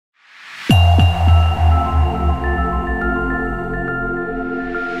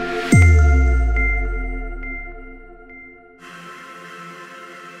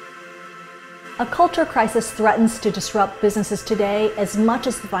culture crisis threatens to disrupt businesses today as much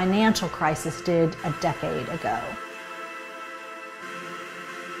as the financial crisis did a decade ago.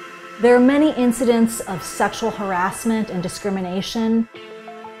 There are many incidents of sexual harassment and discrimination.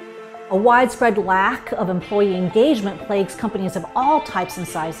 A widespread lack of employee engagement plagues companies of all types and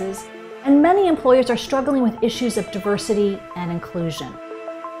sizes, and many employers are struggling with issues of diversity and inclusion.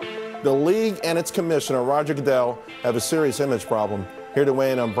 The league and its commissioner, Roger Goodell, have a serious image problem. Here to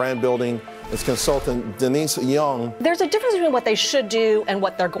weigh in on brand building is consultant Denise Lee Yohn. There's a difference between what they should do and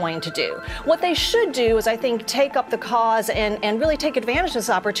what they're going to do. What they should do is, I think, take up the cause and really take advantage of this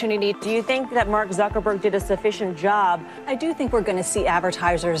opportunity. Do you think that Mark Zuckerberg did a sufficient job? I do think we're going to see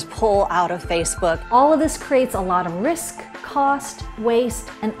advertisers pull out of Facebook. All of this creates a lot of risk, cost, waste,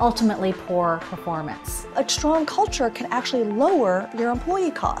 and ultimately poor performance. A strong culture can actually lower your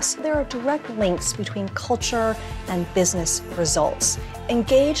employee costs. There are direct links between culture and business results.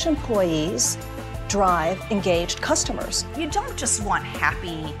 Engaged employees drive engaged customers. You don't just want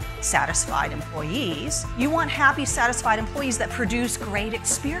happy, satisfied employees. You want happy, satisfied employees that produce great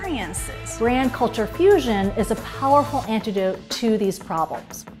experiences. Brand culture fusion is a powerful antidote to these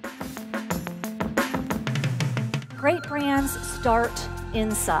problems. Great brands start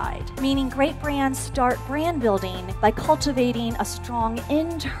inside, meaning great brands start brand building by cultivating a strong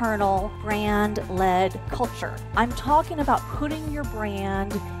internal brand-led culture. I'm talking about putting your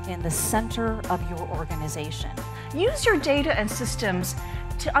brand in the center of your organization. Use your data and systems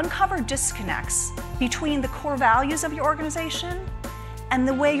to uncover disconnects between the core values of your organization and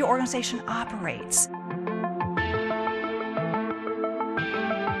the way your organization operates.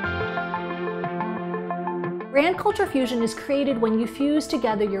 Brand culture fusion is created when you fuse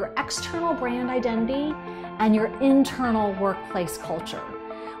together your external brand identity and your internal workplace culture.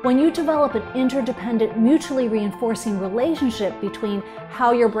 When you develop an interdependent, mutually reinforcing relationship between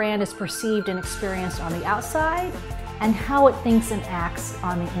how your brand is perceived and experienced on the outside and how it thinks and acts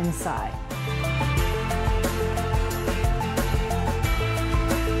on the inside.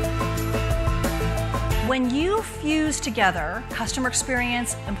 When you fuse together customer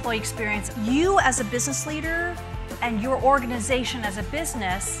experience, employee experience, you as a business leader and your organization as a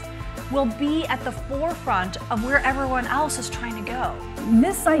business will be at the forefront of where everyone else is trying to go.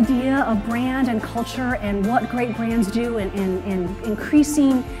 This idea of brand and culture and what great brands do in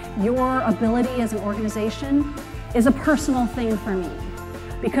increasing your ability as an organization is a personal thing for me,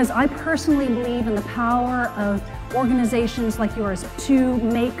 because I personally believe in the power of organizations like yours to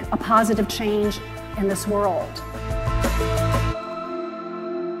make a positive change in this world.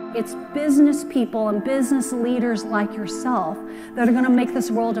 It's business people and business leaders like yourself that are going to make this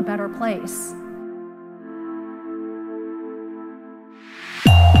world a better place.